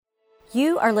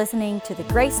You are listening to the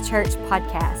Grace Church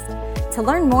podcast. To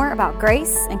learn more about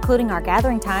Grace, including our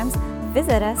gathering times,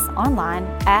 visit us online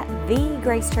at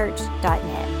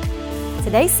thegracechurch.net.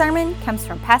 Today's sermon comes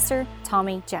from Pastor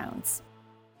Tommy Jones.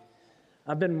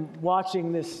 I've been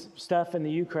watching this stuff in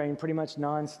the Ukraine pretty much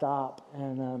nonstop,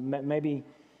 and maybe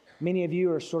many of you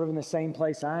are sort of in the same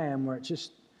place I am, where it's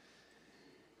just,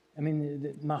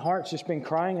 my heart's just been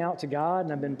crying out to God,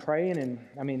 and I've been praying,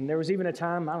 and there was even a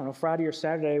time, Friday or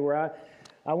Saturday, where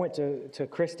I went to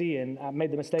Christy, and I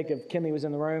made the mistake of Kinley was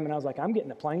in the room, and I was like, I'm getting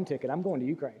a plane ticket, I'm going to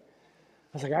Ukraine.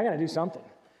 I was like, I got to do something.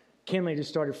 Kinley just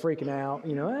started freaking out,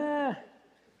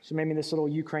 She made me this little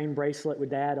Ukraine bracelet with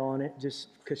Dad on it, just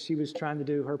because she was trying to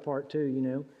do her part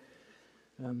too,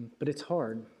 But it's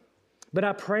hard. But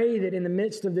I pray that in the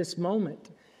midst of this moment,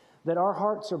 that our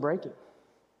hearts are breaking.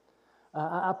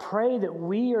 I pray that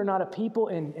we are not a people,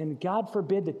 and God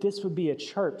forbid that this would be a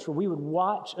church where we would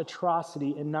watch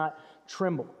atrocity and not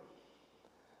tremble.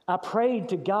 I prayed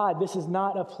to God, this is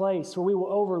not a place where we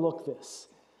will overlook this,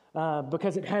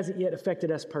 because it hasn't yet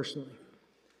affected us personally.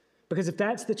 Because if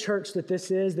that's the church that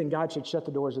this is, then God should shut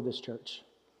the doors of this church.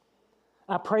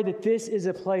 I pray that this is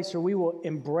a place where we will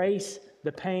embrace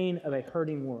the pain of a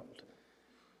hurting world,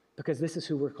 because this is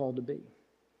who we're called to be.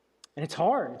 And it's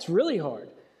hard. It's really hard.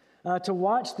 To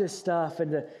watch this stuff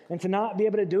and to not be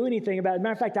able to do anything about it.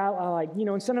 Matter of fact, I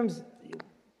and sometimes I'm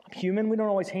human, we don't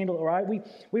always handle it right.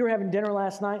 We were having dinner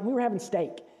last night, and we were having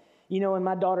steak, and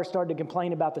my daughter started to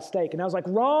complain about the steak. And I was like,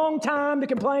 wrong time to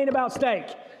complain about steak.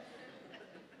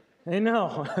 And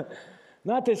no,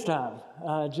 not this time.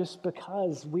 Just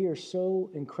because we are so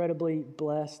incredibly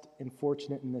blessed and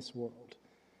fortunate in this world.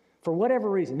 For whatever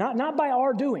reason, not by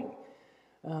our doing,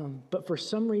 but for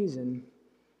some reason,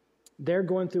 they're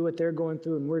going through what they're going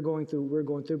through, and we're going through what we're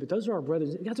going through. But those are our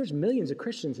brothers. God, there's millions of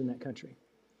Christians in that country.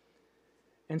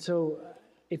 And so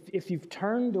if you've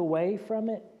turned away from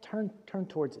it, turn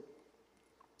towards it.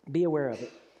 Be aware of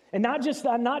it. And not just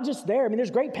there.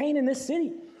 There's great pain in this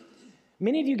city.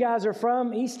 Many of you guys are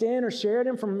from East End or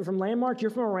Sheridan, from Landmark. You're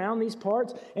from around these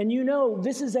parts. And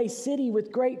this is a city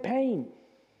with great pain.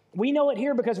 We know it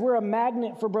here because we're a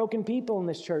magnet for broken people in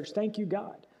this church. Thank you,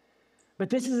 God. But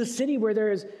this is a city where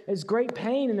there is great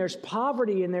pain, and there's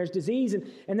poverty, and there's disease,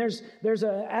 and there's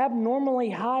abnormally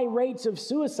high rates of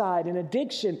suicide and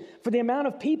addiction. For the amount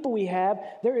of people we have,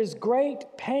 there is great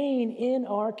pain in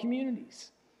our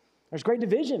communities. There's great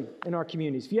division in our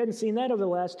communities. If you hadn't seen that over the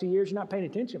last 2 years, you're not paying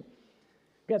attention.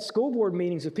 We've got school board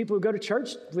meetings of people who go to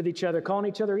church with each other, calling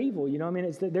each other evil.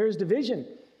 There's division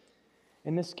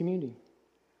in this community.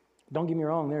 Don't get me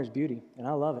wrong, there's beauty, and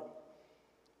I love it.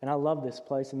 And I love this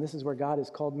place, and this is where God has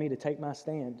called me to take my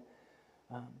stand.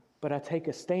 But I take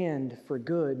a stand for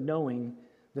good, knowing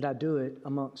that I do it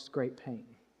amongst great pain.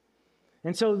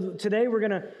 And so today we're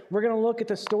gonna look at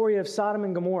the story of Sodom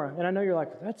and Gomorrah. And I know you're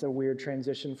like, that's a weird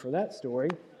transition for that story.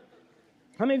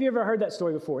 How many of you ever heard that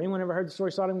story before? Anyone ever heard the story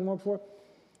of Sodom and Gomorrah before?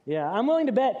 Yeah, I'm willing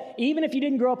to bet, even if you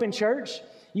didn't grow up in church,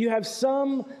 you have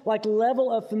some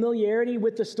level of familiarity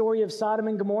with the story of Sodom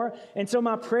and Gomorrah. And so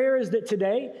my prayer is that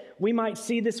today we might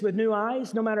see this with new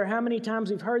eyes, no matter how many times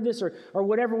we've heard this or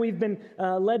whatever we've been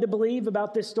led to believe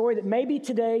about this story, that maybe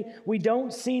today we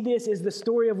don't see this as the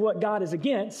story of what God is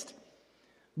against,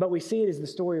 but we see it as the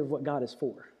story of what God is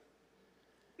for.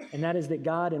 And that is that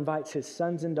God invites his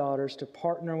sons and daughters to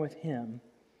partner with him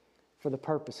for the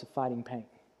purpose of fighting pain.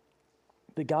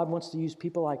 That God wants to use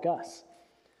people like us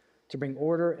to bring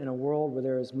order in a world where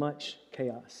there is much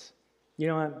chaos.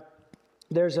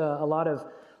 There's a lot of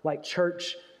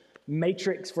church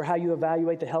matrix for how you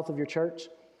evaluate the health of your church.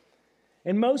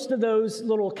 And most of those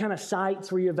little kind of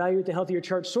sites where you evaluate the health of your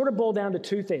church sort of boil down to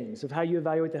two things of how you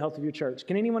evaluate the health of your church.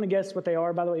 Can anyone guess what they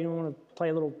are, by the way? Anyone want to play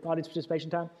a little audience participation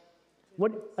time?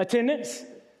 What? Attendance?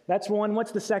 That's one.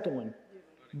 What's the second one?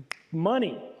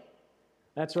 Money.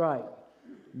 That's right.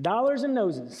 Dollars and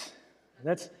noses.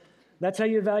 That's how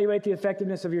you evaluate the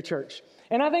effectiveness of your church.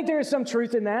 And I think there is some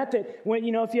truth in that when,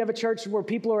 if you have a church where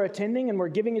people are attending and where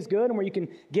giving is good and where you can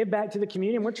give back to the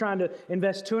community, and we're trying to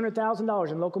invest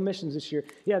 $200,000 in local missions this year.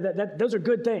 Yeah, those are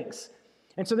good things.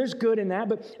 And so there's good in that.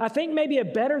 But I think maybe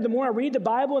the more I read the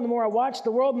Bible and the more I watch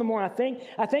the world and the more I think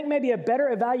maybe a better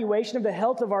evaluation of the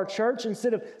health of our church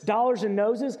instead of dollars and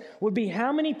noses would be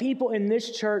how many people in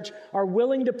this church are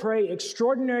willing to pray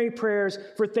extraordinary prayers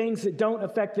for things that don't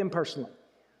affect them personally.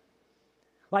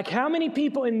 How many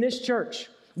people in this church,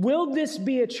 will this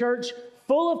be a church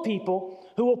full of people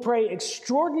who will pray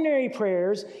extraordinary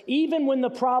prayers even when the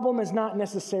problem is not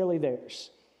necessarily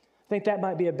theirs? I think that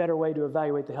might be a better way to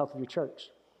evaluate the health of your church.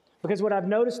 Because what I've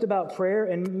noticed about prayer,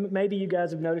 and maybe you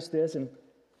guys have noticed this, and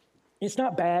It's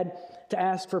not bad to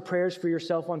ask for prayers for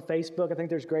yourself on Facebook. I think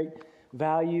there's great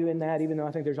value in that, even though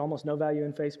I think there's almost no value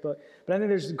in Facebook. But I think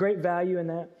there's great value in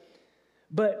that.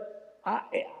 But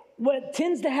what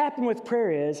tends to happen with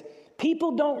prayer is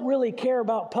people don't really care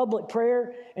about public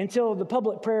prayer until the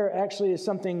public prayer actually is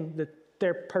something that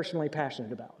they're personally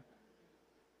passionate about,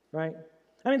 right?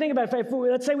 I mean, think about it.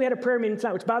 Let's say we had a prayer meeting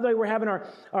tonight, which, by the way, we're having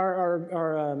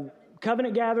our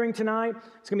covenant gathering tonight.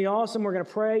 It's going to be awesome. We're going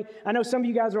to pray. I know some of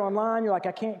you guys are online. You're like,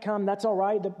 I can't come. That's all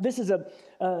right.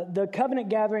 The covenant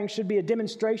gathering should be a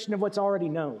demonstration of what's already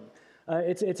known.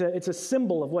 It's a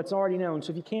symbol of what's already known.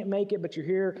 So if you can't make it, but you're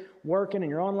here working and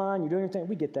you're online, you're doing everything,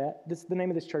 we get that. The name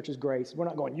of this church is Grace. We're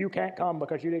not going, you can't come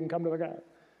because you didn't come to the gathering.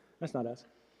 That's not us.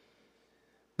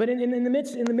 But in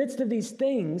the midst of these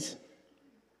things,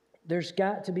 there's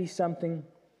got to be something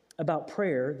about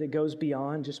prayer that goes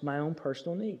beyond just my own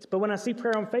personal needs. But when I see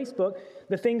prayer on Facebook,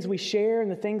 the things we share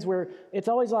and the things where it's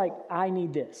always like, I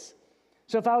need this.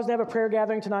 So if I was to have a prayer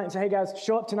gathering tonight and say, hey guys,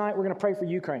 show up tonight, we're going to pray for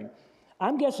Ukraine.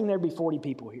 I'm guessing there'd be 40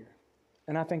 people here.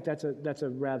 And I think that's a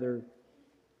rather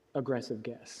aggressive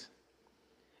guess.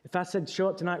 If I said, show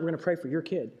up tonight, we're going to pray for your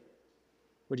kid,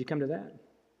 would you come to that?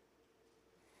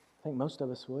 I think most of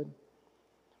us would.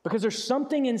 Because there's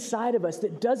something inside of us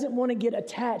that doesn't want to get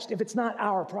attached if it's not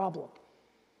our problem.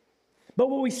 But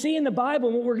what we see in the Bible,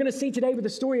 and what we're going to see today with the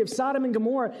story of Sodom and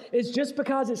Gomorrah, is just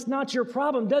because it's not your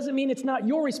problem doesn't mean it's not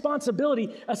your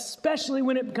responsibility, especially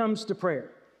when it comes to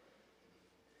prayer.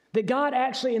 That God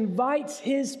actually invites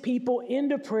his people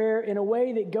into prayer in a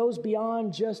way that goes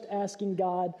beyond just asking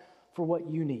God for what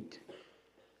you need.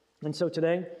 And so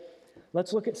today,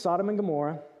 let's look at Sodom and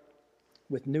Gomorrah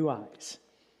with new eyes.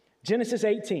 Genesis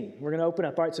 18, we're going to open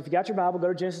up. All right, so if you got your Bible, go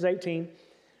to Genesis 18.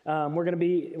 We're going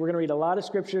to read a lot of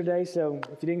Scripture today, so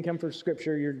if you didn't come for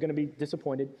Scripture, you're going to be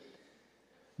disappointed.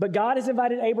 But God has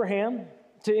invited Abraham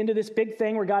into this big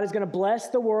thing where God is going to bless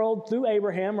the world through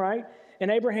Abraham, right?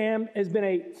 And Abraham has been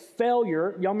a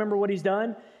failure. Y'all remember what he's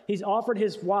done? He's offered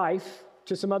his wife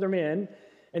to some other men,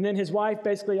 and then his wife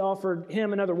basically offered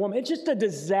him another woman. It's just a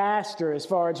disaster as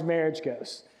far as marriage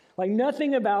goes. Like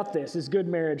nothing about this is good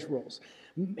marriage rules.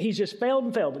 He's just failed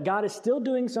and failed, but God is still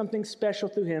doing something special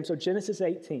through him. So Genesis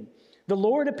 18. The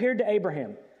Lord appeared to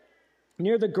Abraham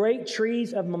near the great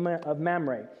trees of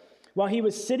Mamre while he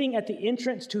was sitting at the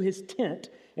entrance to his tent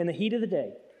in the heat of the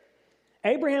day.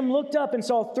 Abraham looked up and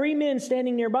saw 3 men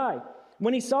standing nearby.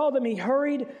 When he saw them, he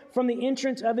hurried from the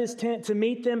entrance of his tent to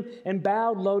meet them and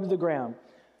bowed low to the ground.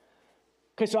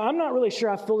 Okay, so I'm not really sure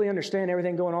I fully understand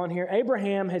everything going on here.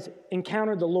 Abraham has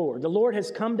encountered the Lord. The Lord has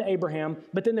come to Abraham,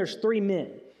 but then there's 3 men.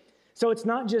 So it's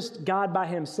not just God by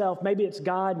himself. Maybe it's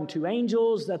God and 2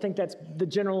 angels. I think that's the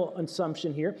general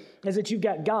assumption here, is that you've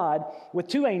got God with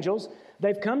 2 angels.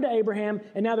 They've come to Abraham,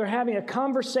 and now they're having a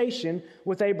conversation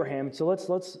with Abraham. So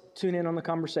let's tune in on the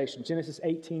conversation. Genesis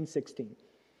 18:16.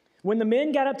 When the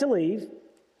men got up to leave,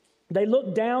 they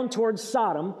looked down towards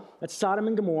Sodom. That's Sodom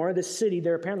and Gomorrah, this city.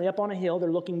 They're apparently up on a hill.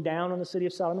 They're looking down on the city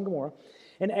of Sodom and Gomorrah.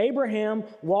 And Abraham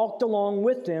walked along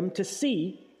with them to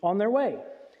see on their way.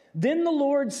 Then the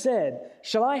Lord said,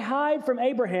 shall I hide from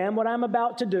Abraham what I'm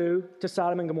about to do to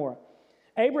Sodom and Gomorrah?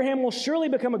 Abraham will surely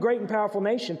become a great and powerful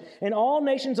nation, and all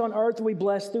nations on earth will be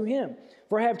blessed through him.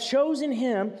 For I have chosen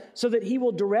him so that he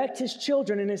will direct his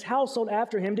children and his household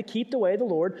after him to keep the way of the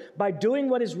Lord by doing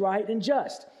what is right and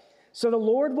just. So the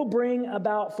Lord will bring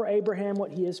about for Abraham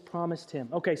what he has promised him.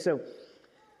 Okay, so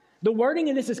the wording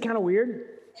in this is kind of weird,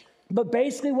 but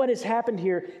basically what has happened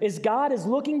here is God is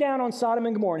looking down on Sodom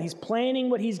and Gomorrah, and he's planning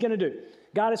what he's going to do.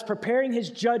 God is preparing his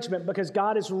judgment because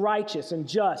God is righteous and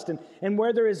just, and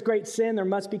where there is great sin, there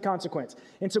must be consequence.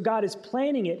 And so God is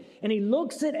planning it, and he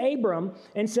looks at Abram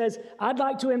and says, I'd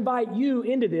like to invite you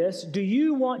into this. Do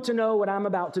you want to know what I'm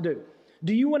about to do?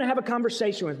 Do you want to have a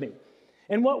conversation with me?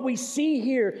 And what we see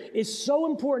here is so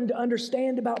important to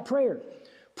understand about prayer.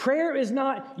 Prayer is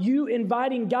not you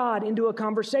inviting God into a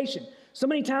conversation. So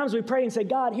many times we pray and say,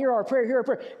 God, hear our prayer, hear our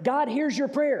prayer. God hears your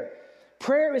prayer.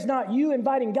 Prayer is not you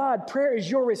inviting God. Prayer is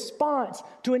your response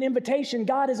to an invitation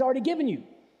God has already given you.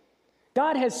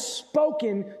 God has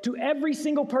spoken to every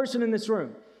single person in this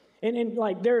room. And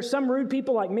like there are some rude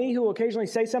people like me who will occasionally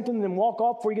say something and then walk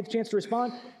off before you get the chance to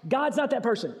respond. God's not that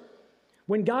person.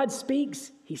 When God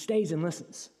speaks, he stays and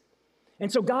listens.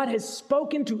 And so God has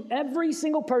spoken to every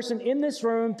single person in this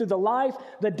room through the life,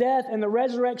 the death, and the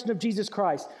resurrection of Jesus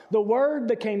Christ. The Word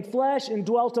became flesh and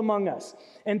dwelt among us.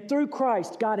 And through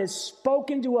Christ, God has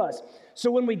spoken to us. So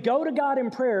when we go to God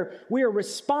in prayer, we are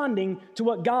responding to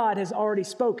what God has already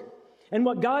spoken. And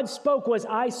what God spoke was,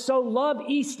 I so love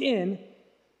East End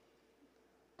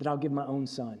that I'll give my own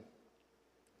son,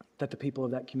 that the people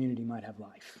of that community might have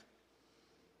life.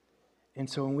 And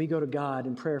so when we go to God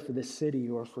in prayer for this city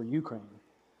or for Ukraine,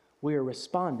 we are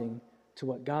responding to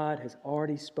what God has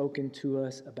already spoken to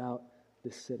us about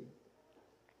this city.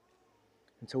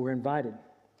 And so we're invited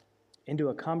into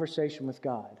a conversation with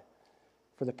God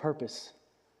for the purpose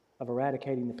of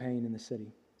eradicating the pain in the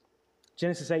city.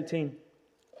 Genesis 18.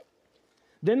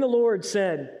 Then the Lord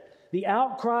said, the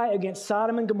outcry against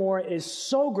Sodom and Gomorrah is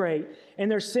so great and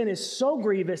their sin is so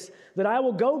grievous that I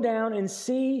will go down and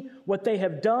see what they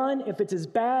have done, if it's as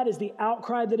bad as the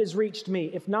outcry that has reached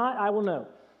me. If not, I will know.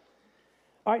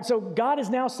 All right, so God is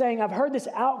now saying, I've heard this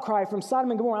outcry from Sodom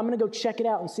and Gomorrah. I'm going to go check it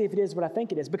out and see if it is what I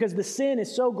think it is, because the sin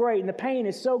is so great and the pain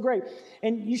is so great.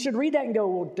 And you should read that and go,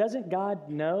 well, doesn't God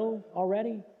know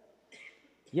already?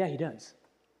 Yeah, he does.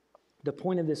 The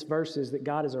point of this verse is that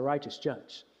God is a righteous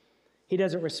judge. He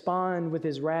doesn't respond with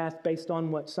his wrath based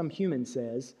on what some human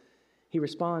says. He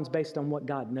responds based on what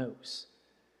God knows.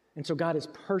 And so God is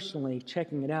personally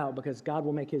checking it out because God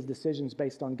will make his decisions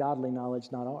based on godly knowledge,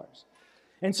 not ours.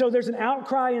 And so there's an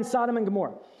outcry in Sodom and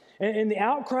Gomorrah. And the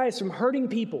outcry is from hurting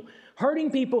people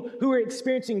who are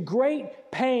experiencing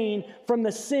great pain from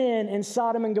the sin in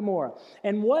Sodom and Gomorrah.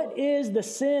 And what is the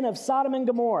sin of Sodom and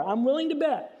Gomorrah? I'm willing to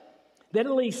bet that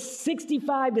at least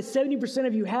 65 to 70%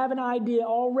 of you have an idea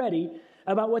already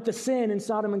about what the sin in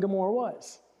Sodom and Gomorrah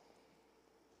was.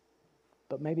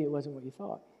 But maybe it wasn't what you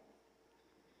thought.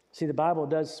 See, the Bible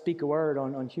does speak a word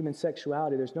on human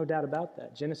sexuality. There's no doubt about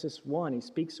that. Genesis 1, he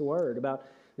speaks a word about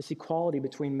this equality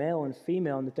between male and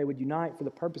female and that they would unite for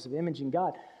the purpose of imaging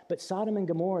God. But Sodom and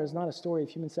Gomorrah is not a story of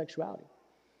human sexuality.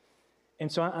 And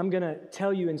so I'm going to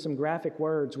tell you in some graphic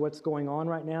words what's going on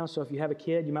right now. So if you have a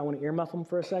kid, you might want to earmuff them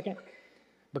for a second,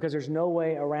 because there's no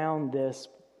way around this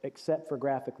except for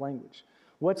graphic language.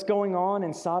 What's going on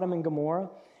in Sodom and Gomorrah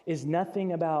is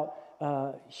nothing about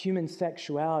human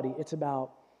sexuality. It's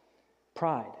about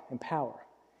pride and power.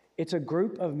 It's a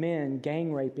group of men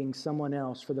gang raping someone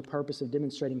else for the purpose of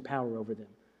demonstrating power over them.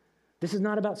 This is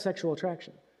not about sexual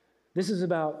attraction. This is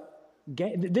about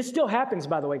this still happens,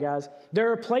 by the way, guys.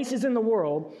 There are places in the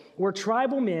world where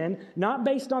tribal men, not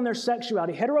based on their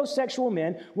sexuality, heterosexual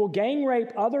men will gang rape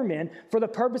other men for the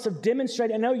purpose of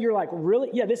demonstrating. I know you're like, really?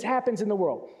 Yeah, this happens in the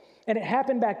world. And it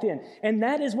happened back then. And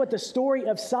that is what the story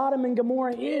of Sodom and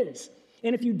Gomorrah is.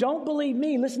 And if you don't believe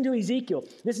me, listen to Ezekiel.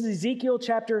 This is Ezekiel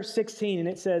chapter 16, and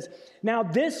it says, now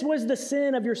this was the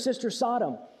sin of your sister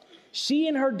Sodom. She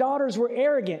and her daughters were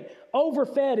arrogant,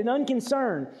 overfed, and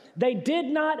unconcerned. They did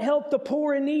not help the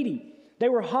poor and needy. They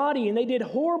were haughty, and they did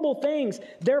horrible things.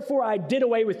 Therefore, I did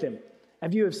away with them,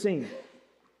 as you have seen.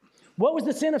 What was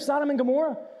the sin of Sodom and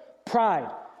Gomorrah? Pride.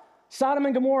 Sodom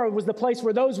and Gomorrah was the place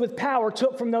where those with power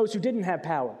took from those who didn't have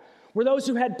power, where those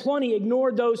who had plenty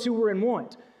ignored those who were in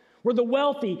want, where the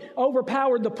wealthy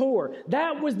overpowered the poor.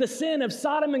 That was the sin of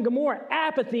Sodom and Gomorrah,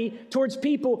 apathy towards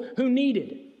people who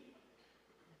needed.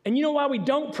 And you know why we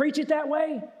don't preach it that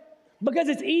way? Because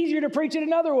it's easier to preach it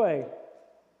another way.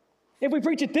 If we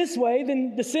preach it this way,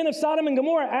 then the sin of Sodom and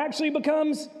Gomorrah actually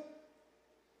becomes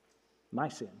my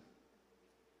sin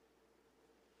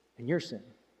and your sin.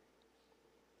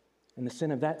 And the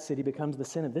sin of that city becomes the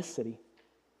sin of this city.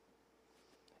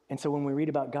 And so when we read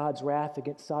about God's wrath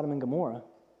against Sodom and Gomorrah,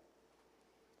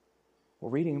 we're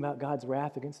reading about God's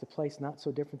wrath against a place not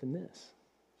so different than this.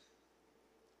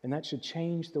 And that should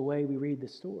change the way we read the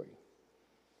story.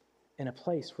 In a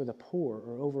place where the poor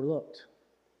are overlooked.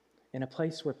 In a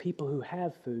place where people who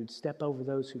have food step over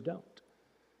those who don't.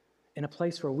 In a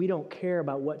place where we don't care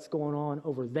about what's going on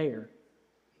over there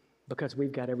because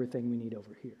we've got everything we need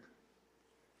over here.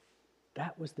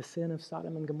 That was the sin of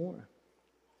Sodom and Gomorrah.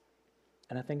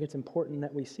 And I think it's important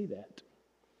that we see that.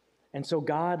 And so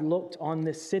God looked on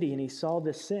this city and he saw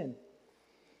this sin.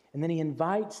 And then he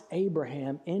invites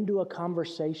Abraham into a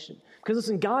conversation. Because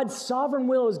listen, God's sovereign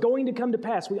will is going to come to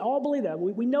pass. We all believe that.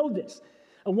 We know this.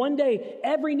 And one day,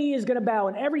 every knee is going to bow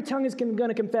and every tongue is going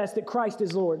to confess that Christ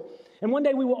is Lord. And one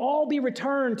day we will all be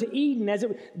returned to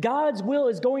Eden God's will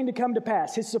is going to come to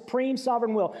pass, his supreme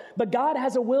sovereign will. But God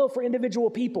has a will for individual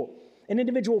people and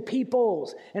individual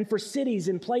peoples and for cities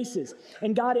and places.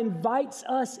 And God invites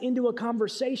us into a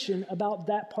conversation about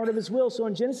that part of his will. So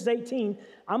in Genesis 18,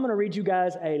 I'm going to read you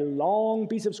guys a long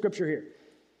piece of scripture here.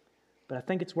 But I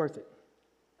think it's worth it.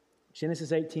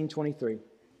 Genesis 18:23.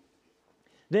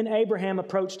 Then Abraham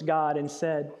approached God and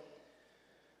said,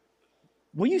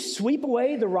 will you sweep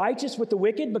away the righteous with the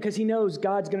wicked? Because he knows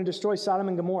God's going to destroy Sodom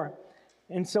and Gomorrah.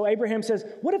 And so Abraham says,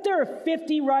 what if there are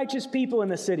 50 righteous people in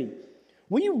the city?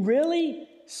 Will you really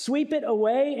sweep it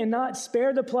away and not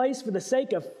spare the place for the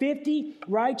sake of 50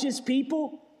 righteous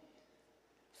people?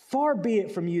 Far be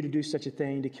it from you to do such a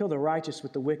thing, to kill the righteous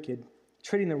with the wicked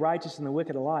treating the righteous and the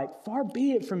wicked alike. Far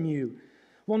be it from you.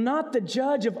 Will not the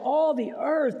judge of all the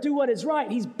earth do what is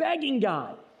right? He's begging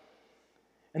God.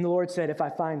 And the Lord said, if I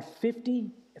find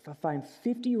 50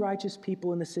 righteous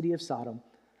people in the city of Sodom,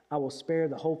 I will spare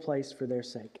the whole place for their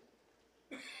sake.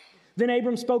 Then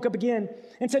Abram spoke up again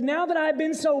and said, now that I have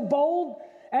been so bold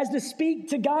as to speak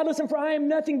to God, listen, for I am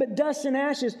nothing but dust and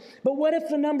ashes. But what if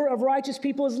the number of righteous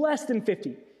people is less than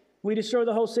 50? We destroy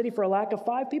the whole city for a lack of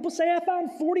 5 people? Say, I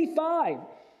found 45.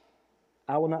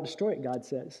 I will not destroy it, God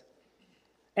says.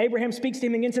 Abraham speaks to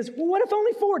him again and says, well, what if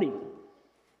only 40?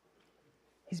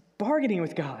 He's bargaining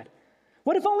with God.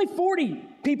 What if only 40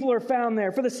 people are found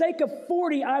there? For the sake of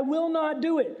 40, I will not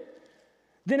do it.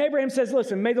 Then Abraham says,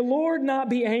 listen, may the Lord not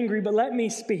be angry, but let me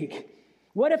speak.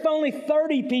 What if only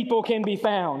 30 people can be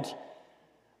found?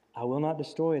 I will not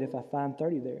destroy it if I find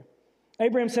 30 there.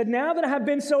 Abraham said, now that I have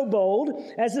been so bold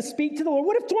as to speak to the Lord,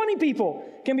 what if 20 people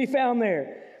can be found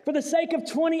there? For the sake of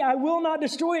 20, I will not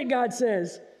destroy it, God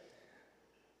says.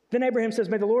 Then Abraham says,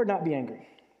 may the Lord not be angry.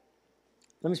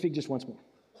 Let me speak just once more.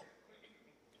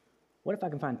 What if I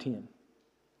can find 10?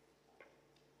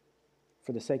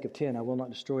 For the sake of 10, I will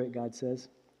not destroy it, God says.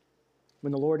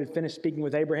 When the Lord had finished speaking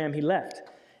with Abraham, he left,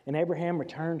 and Abraham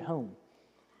returned home.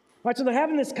 All right, so they're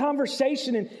having this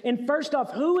conversation, and first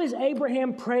off, who is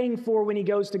Abraham praying for when he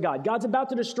goes to God? God's about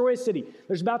to destroy a city.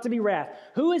 There's about to be wrath.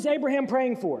 Who is Abraham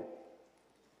praying for?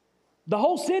 The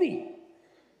whole city.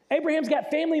 Abraham's got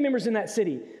family members in that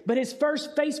city, but his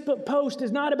first Facebook post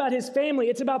is not about his family,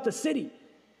 it's about the city.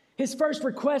 His first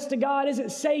request to God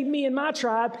isn't save me and my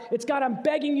tribe. It's God, I'm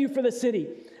begging you for the city.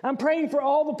 I'm praying for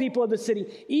all the people of the city,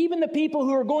 even the people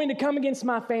who are going to come against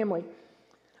my family.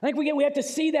 I think we have to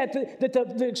see that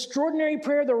the extraordinary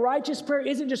prayer, the righteous prayer,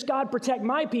 isn't just God protect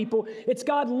my people. It's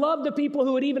God love the people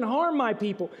who would even harm my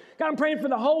people. God, I'm praying for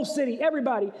the whole city,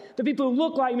 everybody, the people who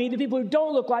look like me, the people who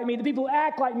don't look like me, the people who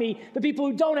act like me, the people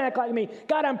who don't act like me.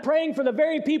 God, I'm praying for the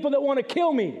very people that want to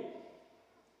kill me.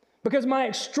 Because my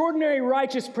extraordinary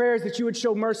righteous prayer is that you would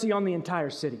show mercy on the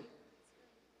entire city.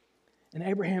 And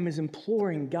Abraham is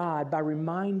imploring God by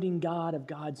reminding God of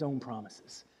God's own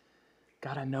promises.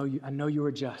 God, I know you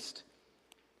are just,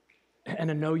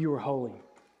 and I know you are holy,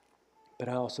 but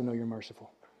I also know you're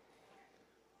merciful.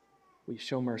 Will you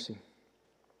show mercy?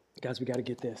 Guys, we got to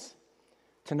get this.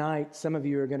 Tonight, some of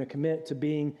you are going to commit to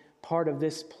being part of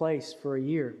this place for a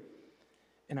year.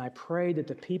 And I pray that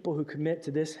the people who commit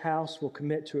to this house will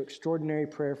commit to extraordinary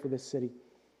prayer for this city.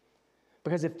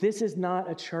 Because if this is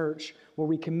not a church where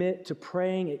we commit to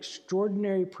praying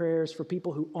extraordinary prayers for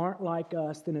people who aren't like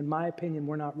us, then in my opinion,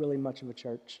 we're not really much of a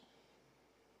church.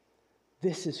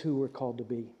 This is who we're called to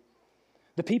be.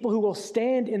 The people who will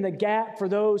stand in the gap for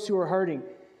those who are hurting.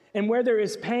 And where there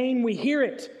is pain, we hear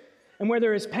it. And where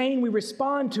there is pain, we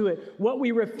respond to it. What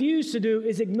we refuse to do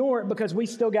is ignore it because we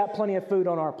still got plenty of food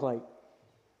on our plate.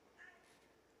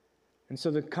 And so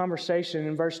the conversation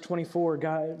in verse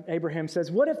 24, Abraham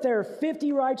says, what if there are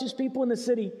 50 righteous people in the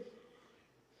city?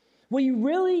 Will you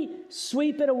really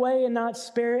sweep it away and not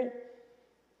spare it?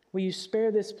 Will you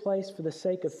spare this place for the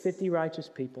sake of 50 righteous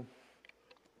people?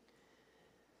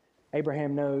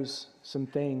 Abraham knows some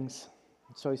things.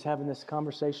 So he's having this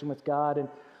conversation with God. And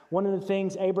one of the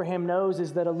things Abraham knows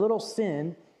is that a little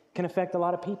sin can affect a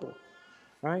lot of people.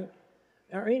 Right?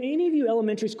 Are any of you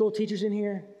elementary school teachers in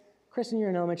here? Kristen, you're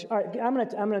an elementary. All right,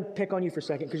 I'm gonna pick on you for a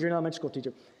second because you're an elementary school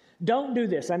teacher. Don't do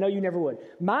this. I know you never would.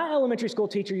 My elementary school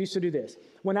teacher used to do this.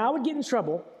 When I would get in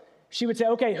trouble, she would say,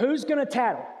 okay, who's going to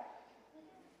tattle?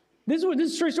 This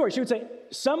is a true story. She would say,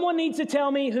 someone needs to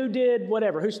tell me who did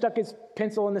whatever, who stuck his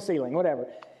pencil in the ceiling, whatever.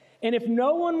 And if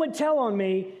no one would tell on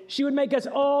me, she would make us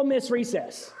all miss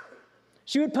recess.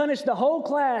 She would punish the whole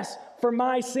class for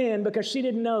my sin because she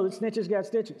didn't know that snitches got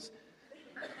stitches.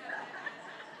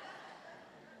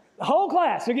 The whole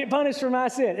class would get punished for my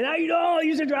sin. And it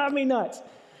used to drive me nuts.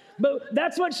 But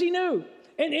that's what she knew.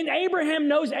 And Abraham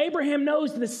knows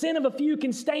the sin of a few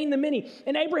can stain the many.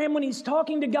 And Abraham, when he's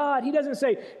talking to God, he doesn't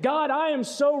say, God, I am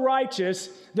so righteous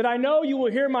that I know you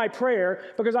will hear my prayer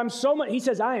because I'm so much. He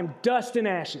says, I am dust and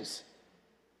ashes.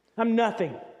 I'm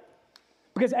nothing.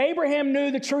 Because Abraham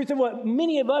knew the truth of what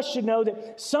many of us should know,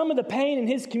 that some of the pain in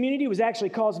his community was actually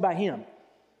caused by him.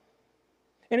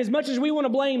 And as much as we want to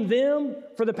blame them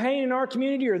for the pain in our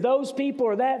community or those people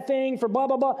or that thing for blah,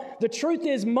 blah, blah, the truth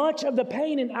is much of the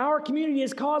pain in our community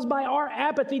is caused by our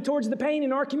apathy towards the pain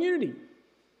in our community.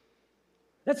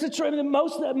 That's the truth.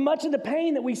 Much of the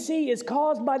pain that we see is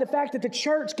caused by the fact that the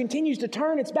church continues to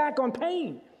turn its back on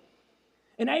pain.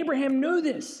 And Abraham knew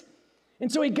this.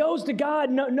 And so he goes to God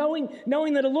knowing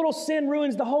that a little sin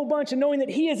ruins the whole bunch and knowing that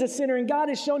he is a sinner and God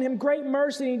has shown him great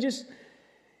mercy. And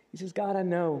he says, God, I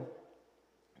know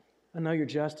I know you're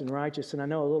just and righteous, and I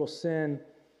know a little sin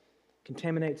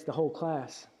contaminates the whole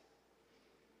class.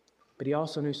 But he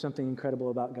also knew something incredible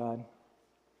about God,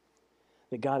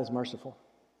 that God is merciful.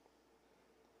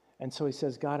 And so he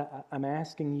says, God, I'm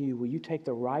asking you, will you take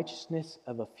the righteousness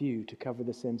of a few to cover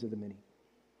the sins of the many?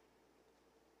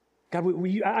 God,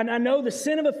 I know the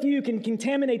sin of a few can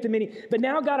contaminate the many, but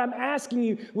now, God, I'm asking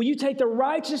you, will you take the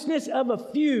righteousness of a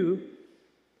few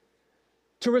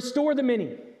to restore the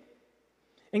many?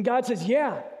 And God says,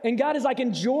 yeah. And God is like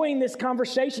enjoying this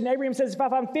conversation. Abraham says, if I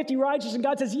find 50 righteous, and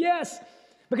God says, yes,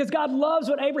 because God loves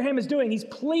what Abraham is doing. He's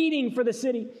pleading for the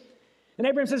city. And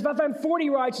Abraham says, if I find 40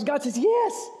 righteous, God says,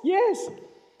 yes, yes.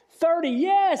 30,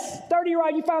 yes. 30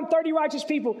 right. You found 30 righteous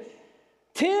people.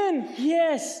 10,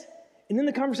 yes. And then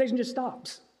the conversation just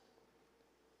stops.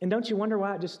 And don't you wonder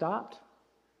why it just stopped?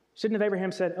 Shouldn't have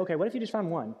Abraham said, okay, what if you just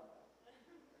find one?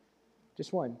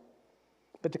 Just one.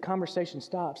 But the conversation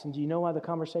stops. And do you know why the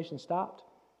conversation stopped?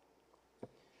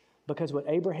 Because what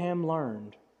Abraham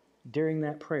learned during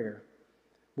that prayer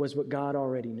was what God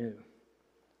already knew,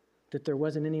 that there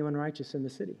wasn't anyone righteous in the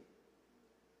city.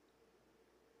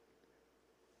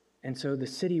 And so the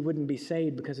city wouldn't be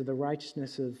saved because of the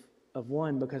righteousness of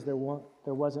one, because there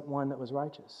wasn't one that was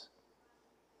righteous.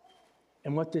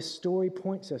 And what this story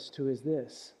points us to is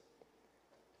this: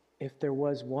 if there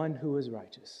was one who was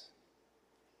righteous,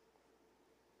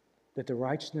 that the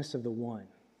righteousness of the one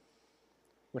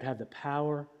would have the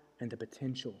power and the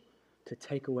potential to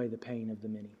take away the pain of the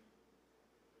many.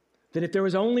 That if there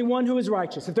was only one who was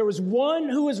righteous, if there was one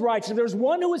who was righteous, if there was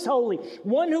one who was holy,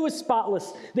 one who was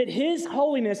spotless, that his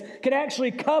holiness could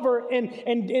actually cover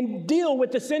and deal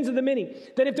with the sins of the many.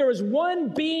 That if there was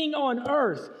one being on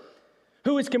earth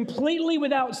who is completely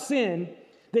without sin,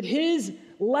 that his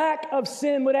lack of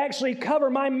sin would actually cover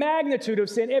my magnitude of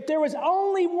sin. If there was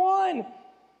only one,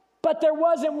 but there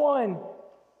wasn't one.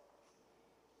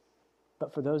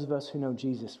 But for those of us who know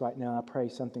Jesus right now, I pray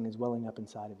something is welling up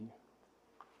inside of you.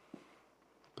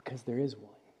 Because there is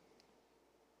one.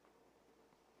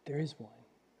 There is one.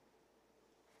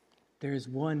 There is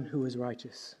one who is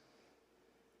righteous.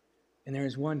 And there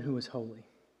is one who is holy.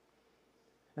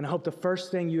 And I hope the first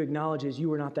thing you acknowledge is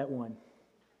you are not that one.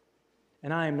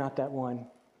 And I am not that one.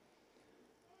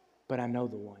 But I know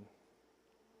the one.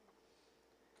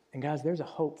 And guys, there's a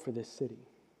hope for this city.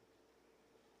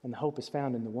 And the hope is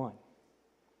found in the one.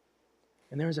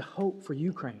 And there is a hope for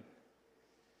Ukraine.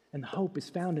 And the hope is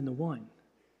found in the one.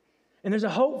 And there's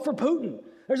a hope for Putin.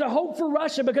 There's a hope for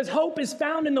Russia, because hope is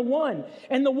found in the one.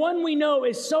 And the one we know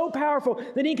is so powerful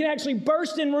that he can actually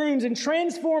burst in rooms and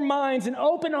transform minds and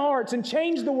open hearts and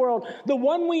change the world. The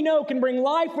one we know can bring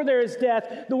life where there is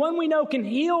death. The one we know can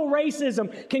heal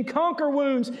racism, can conquer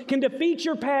wounds, can defeat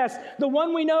your past. The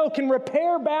one we know can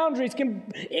repair boundaries, can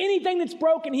anything that's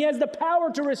broken, he has the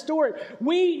power to restore it.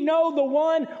 We know the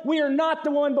one. We are not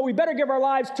the one, but we better give our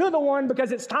lives to the one,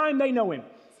 because it's time they know him.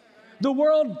 The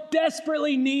world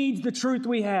desperately needs the truth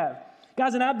we have.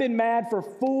 Guys, and I've been mad for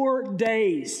 4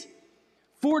 days.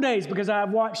 4 days because I've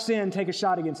watched sin take a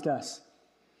shot against us.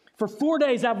 For 4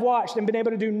 days I've watched and been able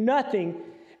to do nothing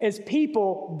as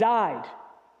people died.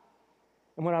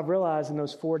 And what I've realized in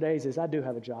those 4 days is I do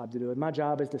have a job to do. And my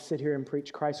job is to sit here and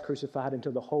preach Christ crucified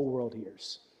until the whole world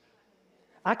hears.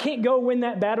 I can't go win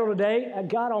that battle today.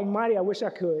 God Almighty, I wish I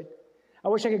could. I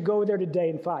wish I could go there today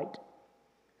and fight.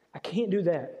 I can't do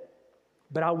that.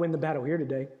 But I'll win the battle here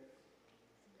today.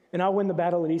 And I'll win the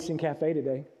battle at Easton Cafe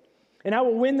today. And I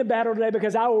will win the battle today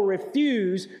because I will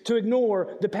refuse to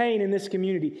ignore the pain in this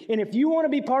community. And if you want to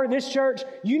be part of this church,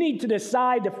 you need to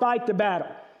decide to fight the battle.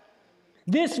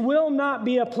 This will not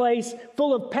be a place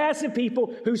full of passive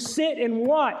people who sit and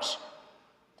watch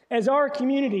as our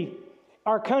community,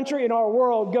 our country, and our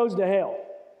world goes to hell.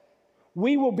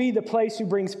 We will be the place who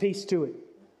brings peace to it.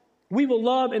 We will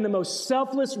love in the most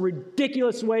selfless,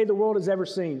 ridiculous way the world has ever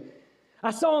seen.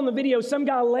 I saw on the video some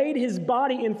guy laid his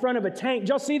body in front of a tank. Did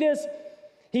y'all see this?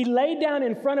 He laid down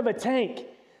in front of a tank.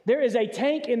 There is a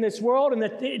tank in this world, and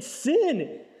it's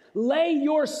sin. Lay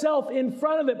yourself in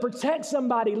front of it. Protect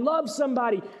somebody. Love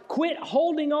somebody. Quit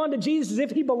holding on to Jesus as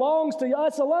if he belongs to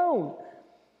us alone.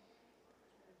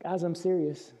 Guys, I'm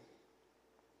serious.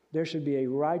 There should be a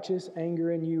righteous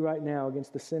anger in you right now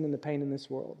against the sin and the pain in this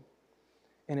world.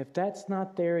 And if that's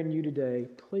not there in you today,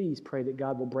 please pray that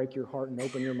God will break your heart and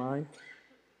open your mind.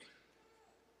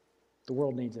 The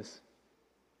world needs us.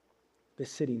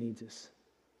 This city needs us.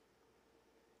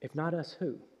 If not us,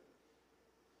 who?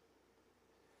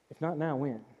 If not now,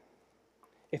 when?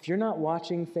 If you're not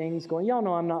watching things going, y'all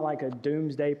know I'm not like a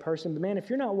doomsday person, but man, if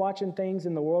you're not watching things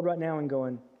in the world right now and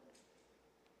going,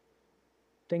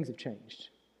 things have changed,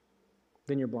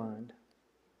 then you're blind.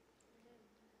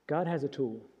 God has a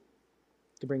tool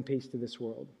to bring peace to this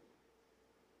world.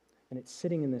 And it's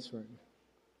sitting in this room.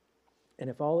 And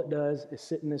if all it does is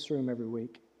sit in this room every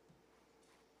week,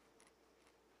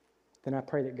 then I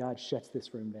pray that God shuts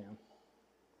this room down.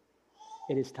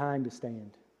 It is time to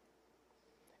stand.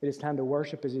 It is time to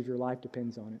worship as if your life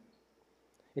depends on it.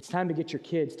 It's time to get your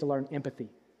kids to learn empathy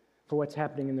for what's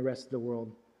happening in the rest of the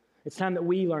world. It's time that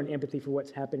we learn empathy for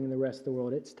what's happening in the rest of the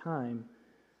world. It's time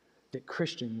that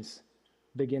Christians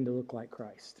begin to look like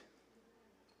Christ.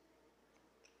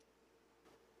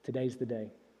 Today's the day.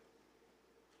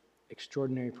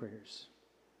 Extraordinary prayers.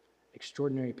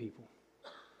 Extraordinary people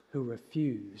who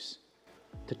refuse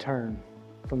to turn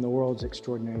from the world's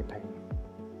extraordinary pain.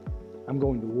 I'm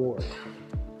going to war.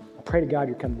 I pray to God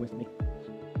you're coming with me.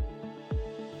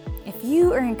 If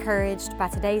you are encouraged by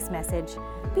today's message,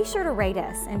 be sure to rate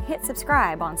us and hit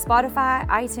subscribe on Spotify,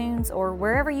 iTunes, or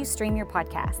wherever you stream your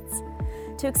podcasts.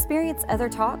 To experience other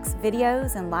talks,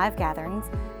 videos, and live gatherings,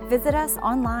 visit us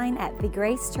online at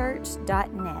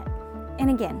thegracechurch.net. And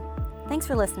again, thanks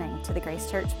for listening to the Grace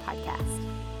Church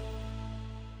Podcast.